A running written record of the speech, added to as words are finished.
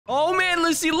Oh man,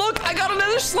 Lissy, look, I got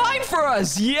another slide for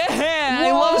us. Yeah,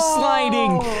 I love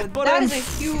sliding. But that is a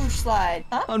huge slide.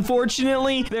 Huh?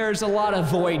 Unfortunately, there's a lot of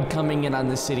void coming in on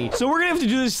the city. So we're gonna have to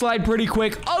do this slide pretty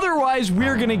quick. Otherwise,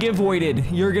 we're gonna get voided.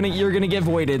 You're gonna get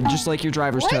voided, just like your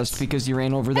driver's test, because you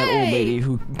ran over that old lady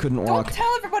who couldn't walk. Don't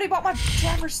tell everybody about my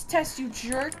driver's test, you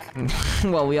jerk.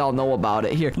 Well, we all know about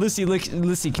it. Here, Lissy,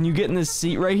 can you get in this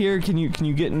seat right here? Can you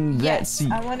get in that seat?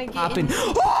 I wanna get in.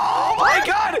 Oh my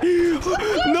God!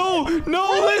 No,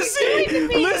 Lissy!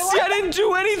 Lissy, I didn't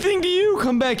do anything to you.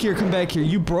 Come back here.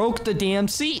 You broke the damn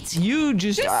seats. You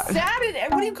just sat in it.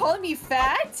 What are you calling me,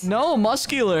 fat? No,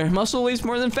 muscular. Muscle weighs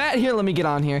more than fat. Here, let me get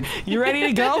on here. You ready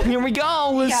to go? Here we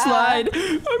go. Let's slide.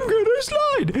 I'm gonna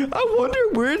slide. I wonder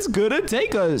where it's gonna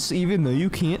take us, even though you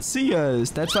can't see us.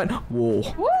 That's fine.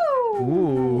 Whoa. Woo!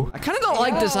 Ooh. I kind of don't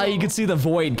like this, how you can see the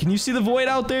void. Can you see the void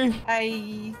out there?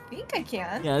 I think I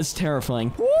can. Yeah, it's terrifying.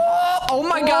 Whoa! Oh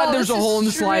my God, there's a hole in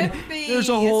the slide. There's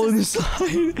a hole in the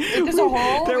slide. There's a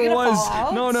hole? There was.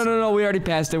 No. We already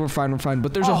passed it. We're fine.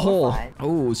 But there's a hole.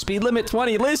 Oh, speed limit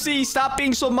 20. Lissy, stop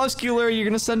being so muscular. You're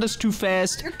going to send us too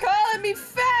fast. You're calling me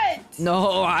fat.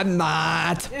 No, I'm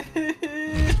not.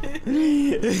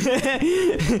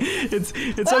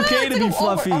 It's okay to be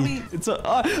fluffy. It's a.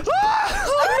 Oh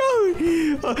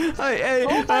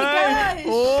my gosh.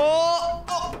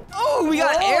 Oh, we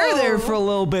got air there for a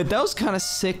little bit. That was kind of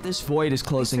sick. This void is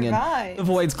closing in. The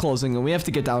void's closing and we have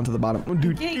to get down to the bottom.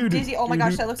 Getting dizzy. Oh my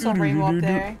gosh, that looks so rainbow up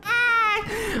there.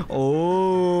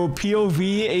 Oh,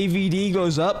 POV AVD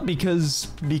goes up because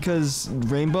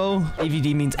rainbow.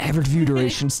 AVD means average view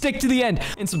duration. Stick to the end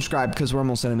and subscribe because we're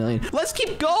almost at 1 million. Let's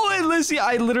keep going, Lissy.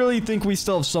 I literally think we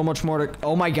still have so much more to.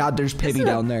 Oh my God, there's Pibby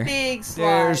down there. Big slide.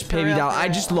 There's Pibby down. I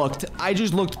just looked.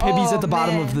 Pibby's at the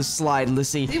bottom of the slide,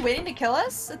 Lissy. Is he waiting to kill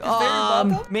us?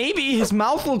 Maybe his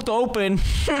mouth looked open.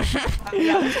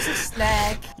 Yeah, I'm just a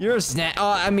snack. You're a snack. Oh,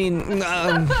 I mean,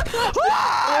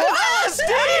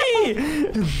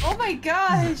 oh my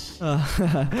gosh.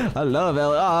 I love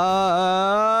L.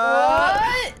 What?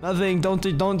 Nothing.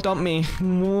 Don't dump me.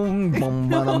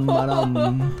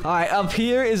 All right, up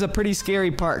here is a pretty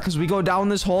scary part because we go down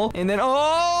this hole and then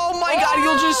oh my God,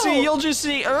 you'll just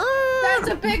see. That's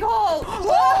a big hole.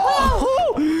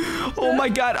 Oh my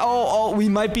God. Oh, we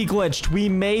might be glitched. We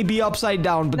may be upside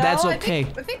down, but that's okay.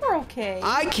 I think we're okay.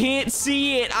 I can't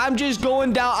see it. I'm just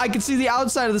going down. I can see the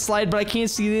outside of the slide, but I can't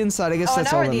see the inside. I guess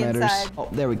that's all that matters. Oh,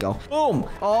 there we go. Boom.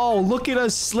 Oh, look at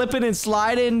us slipping and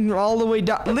sliding all the way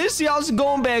down. Lissy, how's it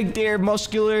going back there,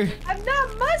 muscular? I'm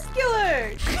not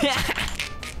muscular.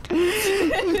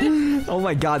 Oh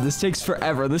my God, this takes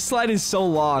forever. This slide is so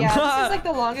long. Yeah, this is like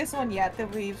the longest one yet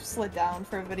that we've slid down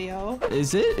for a video.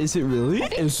 Is it? Is it really? I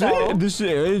think so.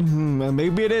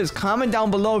 Maybe it is. Comment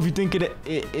down below if you think it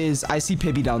is. I see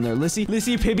Pibby down there. Lissy,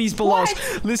 Pibby's below us.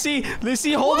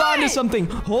 Lissy, hold on to something.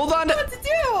 Hold on to. What to do?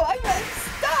 I'm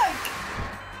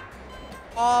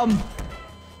stuck.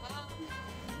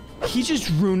 He just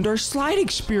ruined our slide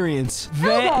experience.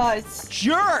 That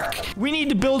jerk. We need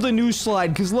to build a new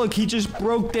slide because look, he just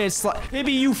broke that slide.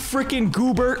 Pibby, you freaking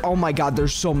goober. Oh my God,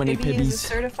 there's so many Pibbies. He's a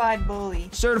certified bully.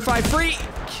 Certified freak.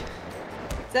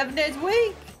 7 days a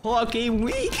week. Okay,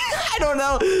 week. I don't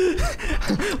know.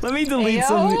 Let me delete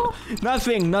some.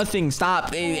 Nothing.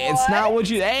 Stop. It's not what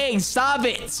you. Hey, stop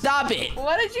it.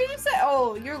 What did you just say?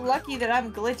 Oh, you're lucky that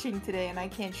I'm glitching today and I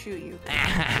can't shoot you.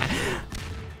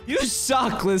 You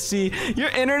suck, Lissy. Your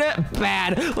internet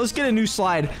bad. Let's get a new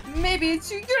slide. Maybe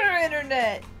it's your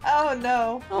internet. Oh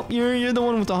no. Oh, you're the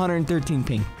one with 113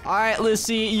 ping. All right,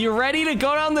 Lissy, you ready to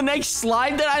go down the next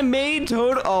slide that I made?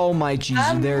 Oh my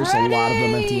Jesus, there's a lot of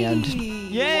them at the end.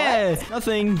 Yeah,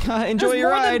 nothing. Enjoy your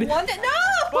ride. No.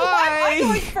 Bye. I'm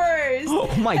going first.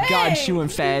 Oh my God, she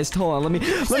went fast. Hold on, let me in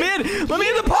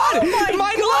the pod.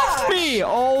 Mine left me.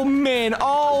 Oh man. Am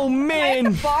I at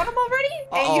the bottom already?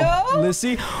 Hey yo,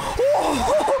 Lissy.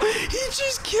 Oh, he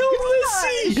just killed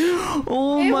Lissy.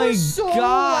 Oh my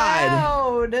God.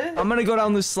 Loud. I'm gonna go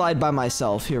down this slide by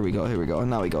myself. Here we go.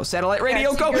 Now we go. Satellite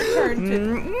radio, go.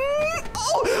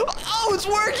 Oh, it's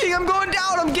working. I'm going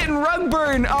down. I'm getting rug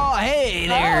burn. Oh, hey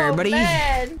there, buddy.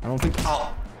 Man. I don't think.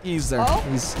 Oh, he's there. Oh,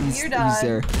 he's done.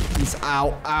 there. He's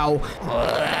ow.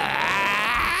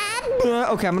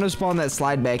 Okay, I'm gonna spawn that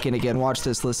slide back in again. Watch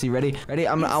this, Lissy. Ready?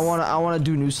 I wanna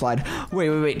do new slide.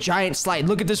 Wait. Giant slide.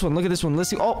 Look at this one.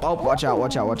 Lissy. Oh, watch out.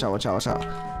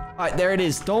 All right, there it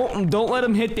is. Don't let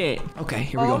him hit that. Okay,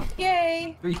 here we go.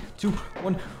 Okay. 3, 2,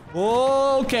 1.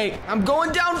 Okay, I'm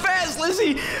going down fast,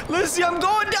 Lizzie. Lizzie, I'm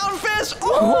going down fast.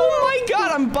 Oh my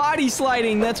God, I'm body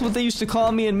sliding. That's what they used to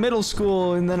call me in middle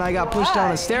school. And then I got pushed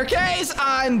down a staircase.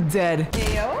 I'm dead.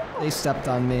 Ayo. They stepped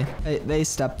on me. They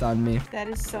stepped on me. That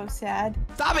is so sad.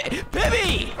 Stop it,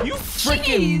 PIBBY! You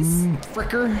freaking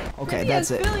fricker. Okay, that's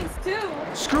it. Feelings too.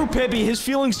 Screw PIBBY. His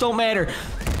feelings don't matter.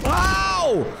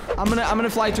 Wow! I'm gonna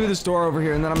fly through this door over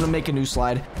here, and then I'm gonna make a new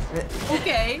slide.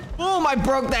 Okay. Boom! I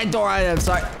broke that door. I'm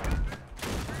sorry.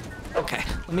 Okay,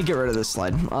 let me get rid of this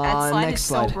slide. That slide next is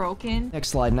slide. so broken. Next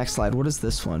slide, next slide. What is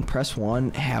this one? Press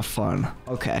 1, have fun.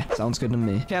 Okay, sounds good to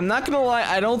me. Okay, I'm not gonna lie,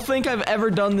 I don't think I've ever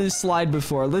done this slide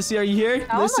before. Lissy, are you here?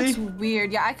 That one Lissy? looks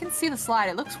weird. Yeah, I can see the slide.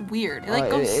 It looks weird. It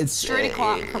like goes straight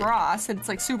across, and it's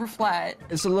like super flat.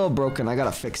 It's a little broken. I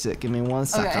gotta fix it. Give me 1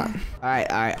 second. Okay. All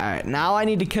right. Now I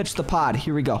need to catch the pod.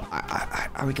 Here we go.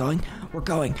 Are we going? We're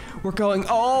going.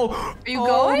 Oh! Are you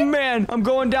going? Oh man, I'm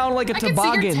going down like a toboggan.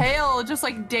 I can see your tail just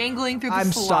like dangling through the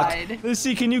slide. Stuck.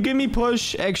 Lissy, can you give me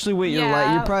push? Actually, wait, you're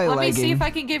probably lagging. Let me see if I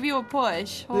can give you a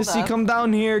push. Hold Lissy, up. come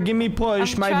down here. Give me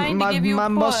push. I'm trying to give you a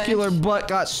push. Muscular butt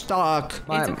got stuck.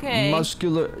 It's okay.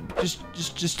 Muscular. Just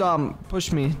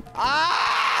push me.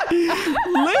 Ah!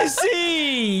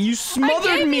 Lissy, you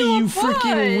smothered me, you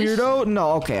freaking weirdo.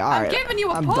 No, okay, all right. I'm giving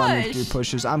you a push. I'm done with your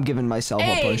pushes. I'm giving myself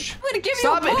a push. I'm gonna give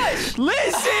Stop you a push.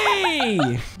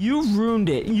 Lissy! You ruined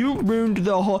it. You ruined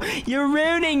the whole. You're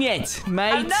ruining it,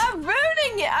 mate. I'm not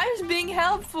ruining it. I'm just being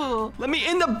helpful. Let me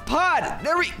in the pod.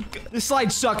 There we. This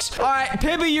slide sucks. All right,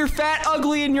 PIBBY, you're fat,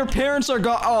 ugly, and your parents are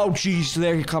gone. Oh, jeez,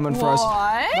 they're coming for us.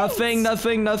 Nothing.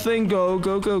 Go.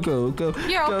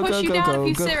 Here, I'll push you down if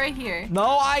you sit right here.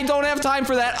 No, I don't have time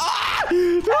for that. Ah!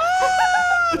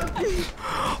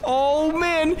 Oh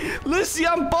man, Lissy,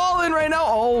 I'm balling right now.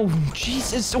 Oh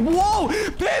Jesus! Whoa,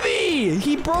 PIBBY!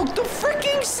 He broke the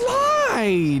freaking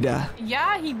slide.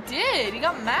 Yeah, he did. He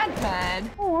got mad.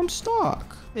 Oh, I'm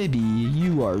stuck. PIBBY,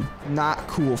 you are not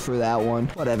cool for that one.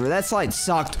 Whatever, that slide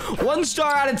sucked. 1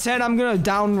 star out of 10. I'm gonna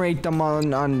downrate them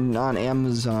on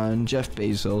Amazon. Jeff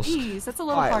Bezos. Jeez, that's a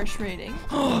little harsh rating.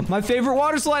 My favorite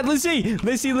water slide, Lissy.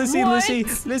 Lissy. Look. Let me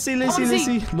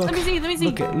see. Look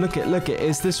it.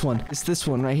 It's this one. It's this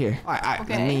one right here. All right.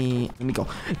 Okay. Let me go.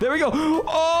 There we go.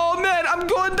 Oh man, I'm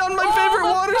going down my favorite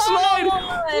water slide.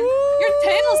 Your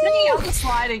tail's hanging out the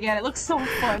slide again. It looks so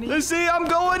funny. Lissy, I'm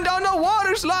going down the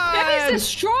water slide. PIBBY's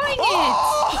destroying it.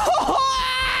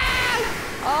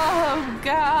 Oh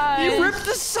God! He ripped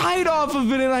the side off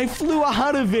of it, and I flew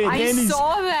out of it. I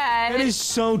saw that. That is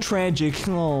so tragic.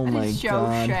 Oh my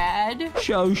God.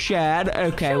 So sad.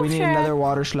 Okay, we need another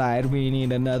water slide. I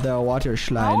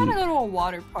want to go to a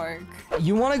water park.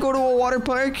 You want to go to a water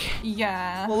park?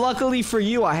 Yeah. Well, luckily for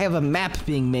you, I have a map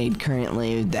being made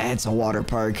currently. That's a water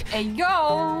park. Hey,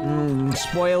 yo!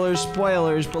 Spoilers.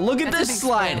 But look at this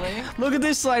slide. Spoiler. Look at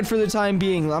this slide for the time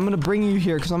being. I'm going to bring you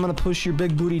here because I'm going to push your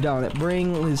big booty down it.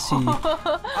 Bring Lissy. All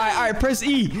right, press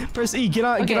E. Get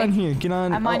on here. Get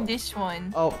on. I'm on this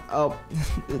one. Oh.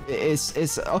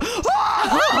 It's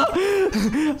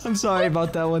I'm sorry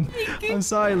about that one. I'm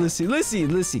sorry, Lissy.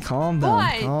 Lissy, calm down.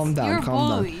 What? Calm down. You're a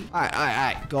bully. All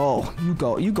right. Go. You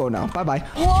go now. Bye-bye.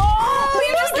 Whoa!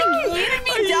 You just like yeeted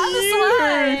me down the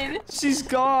slide. She's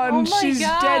gone. Oh my She's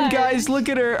God. dead, guys. Look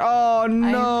at her. Oh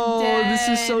no. This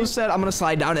is so dead. sad. I'm gonna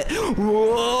slide down it.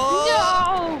 Whoa.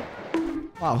 No!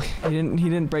 Wow, he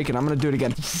didn't break it. I'm gonna do it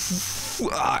again. Watch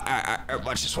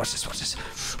this.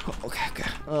 Okay.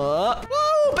 Whoa,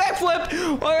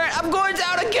 backflip. All right, I'm going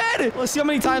down again. Let's see how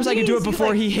many times I can do it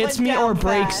before he hits me or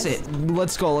breaks it.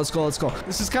 Let's go.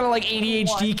 This is kind of like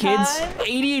ADHD kids.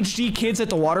 ADHD kids at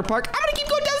the water park. I'm gonna keep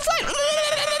going down the slide.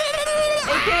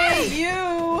 Okay,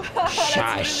 you.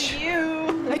 That's really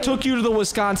you. I took you to the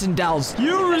Wisconsin Dells.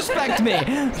 You respect me.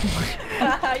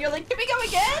 You're like, can we go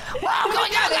again? Wow, I'm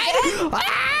going down again.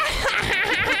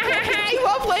 You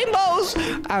won't play those.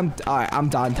 All right, I'm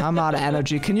done. I'm out of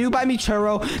energy. Can you buy me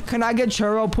churro? Can I get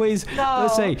churro, please? No.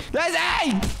 Let's see.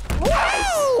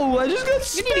 Whoa! I just got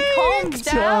spanked. You need to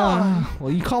calm down.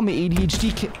 Well, you call me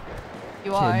ADHD kid.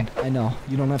 You are. I know.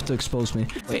 You don't have to expose me.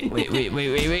 Wait.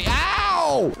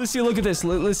 Ow! Lissy, look at this.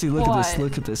 Lissy, look at this.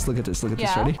 Look at this.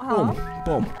 Ready?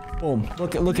 Boom.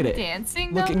 Look at it.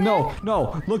 Dancing. No.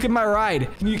 Look at my ride.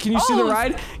 Can you see the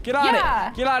ride? Get on it.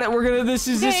 We're gonna. This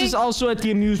is also at the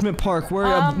amusement park. We're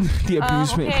the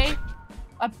amusement.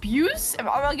 Abuse? Am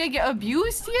I gonna get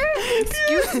abused here?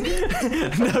 Excuse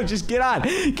me? No, just get on.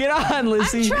 Get on,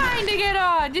 Lizzie. I'm trying to get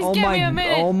on. Just give me a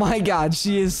minute. Oh my god,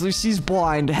 she's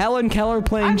blind. Helen Keller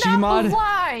playing GMOD. I'm not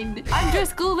blind. I'm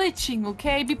just glitching,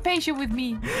 okay? Be patient with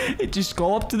me. Just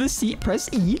go up to the seat, press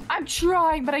E. I'm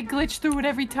trying, but I glitch through it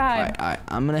every time. All right,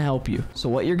 I'm gonna help you. So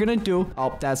what you're gonna do...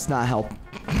 Oh, that's not help.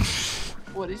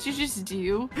 What did you just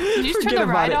do? Did you just turn the Forget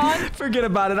ride about on? it. Forget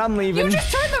about it. I'm leaving. You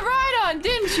just turned the ride on,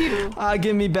 didn't you?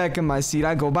 Get me back in my seat.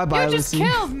 I go bye-bye, You just Lucy.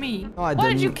 killed me. No, I Why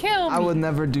didn't. did you kill me? I would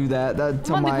never do that. That's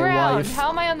to I'm on the my ground. wife. How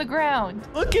am I on the ground?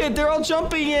 Look at, they're all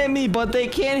jumping at me, but they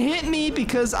can't hit me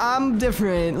because I'm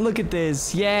different. Look at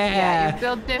this. Yeah, you're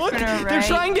built different, Look, right? they're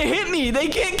trying to hit me. They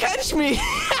can't catch me.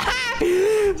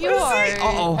 You are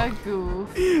a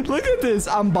goof. Look at this.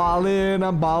 I'm balling.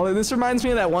 I'm balling. This reminds me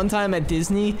of that one time at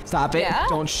Disney. Stop it. Yeah?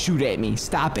 Don't shoot at me.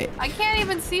 Stop it. I can't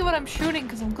even see what I'm shooting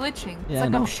because I'm glitching. It's Yeah, like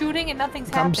no. I'm shooting and nothing's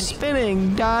I'm happening.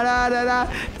 spinning. Da da da da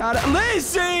da da.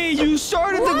 Lizzie, you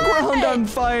started the ground on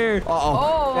fire.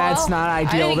 Oh, that's well, not I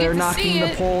ideal. didn't They're get to knocking see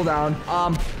the it. pole down.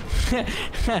 I'm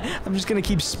just gonna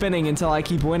keep spinning until I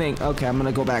keep winning. Okay, I'm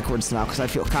gonna go backwards now because I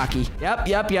feel cocky.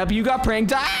 Yep. You got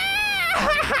pranked. Look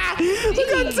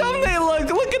how dumb they look.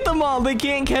 Look at them all. They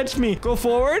can't catch me. Go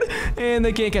forward, and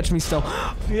they can't catch me still.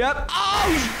 Yep.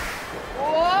 Oh!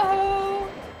 Whoa!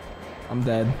 I'm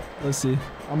dead. Let's see.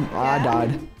 I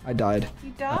died. You died?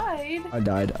 I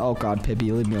died. Oh god,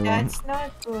 Pibby, leave me alone. That's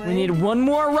not good. We need one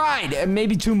more ride, and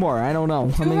maybe two more. I don't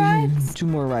know. Two rides? Two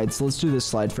more rides. Let's do this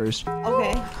slide first.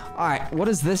 Okay. All right, what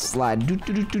is this slide?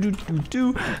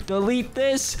 Delete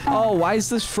this. Oh, why is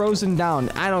this frozen down?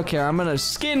 I don't care. I'm gonna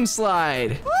skin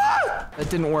slide. Ah! That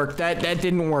didn't work. That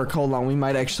didn't work. Hold on, we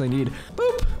might actually need.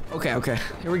 Boop. Okay.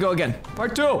 Here we go again.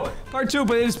 Part two,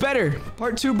 but it's better.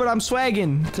 Part two, but I'm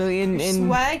swagging.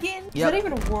 Swagging? Is Yep. that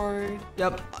even a word?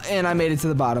 Yep, and I made it to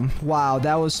the bottom. Wow,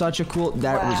 that was such a cool.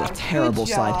 That was a terrible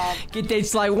good slide. job. Get that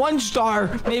slide 1 star,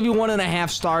 maybe 1.5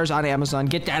 stars on Amazon.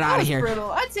 Get that out of here.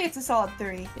 Brittle. I'd say it's a solid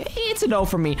 3. It's a no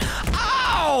for me.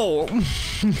 Ow!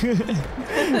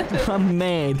 I'm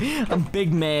mad. I'm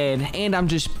big mad, and I'm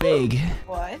just big.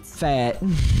 What? Fat.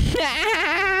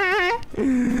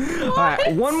 All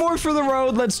right, one more for the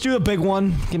road. Let's do a big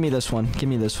one. Give me this one.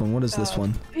 What is this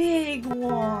one? Big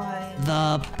one.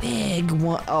 The big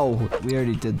one. Oh, we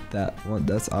already did that one.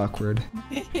 That's awkward.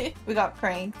 We got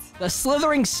pranked. The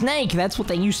slithering snake. That's what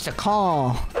they used to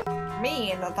call.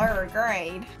 Me in the 3rd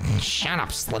grade. Shut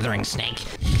up, slithering snake.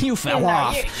 You fell No,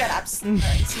 off. you shut up,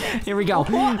 slithering snake. Here we go.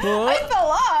 I fell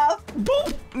off.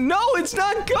 Boop. No, it's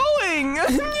not going.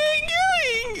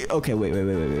 Okay, wait.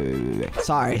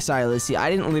 Sorry, Lizzie.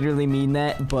 I didn't literally mean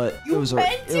that, but it was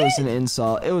an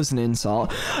insult. It was an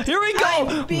insult. Here we go.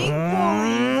 I'm big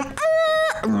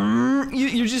boy.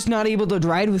 You're just not able to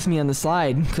ride with me on the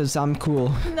slide because I'm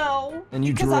cool. No. And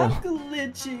you because drool. I'm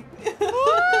glitching.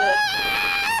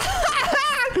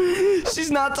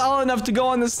 She's not tall enough to go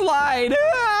on the slide.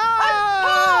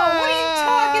 Oh, what are you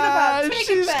talking about? Take it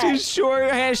She's back. too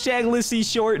short. Hashtag Lizzie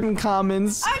short in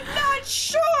comments. I'm not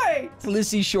short.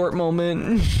 Lizzie short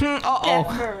moment. Uh-oh.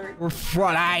 Never. We're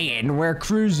flying. We're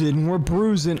cruising. We're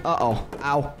bruising. Uh-oh.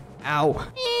 Ow.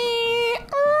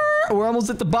 We're almost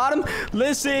at the bottom.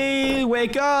 Lizzie,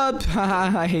 wake up.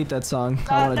 Haha, I hate that song.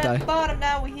 I want to die. Bottom,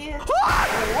 now we hit.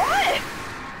 What?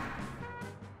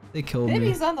 They killed me.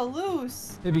 Pibby's on the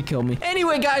loose. Pibby killed me.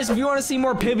 Anyway, guys, if you want to see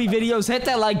more Pibby videos, hit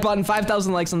that like button.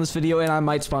 5,000 likes on this video, and I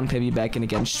might spawn Pibby back in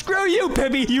again. Screw you,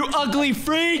 Pibby, you ugly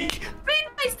freak! Be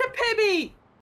nice to Pibby.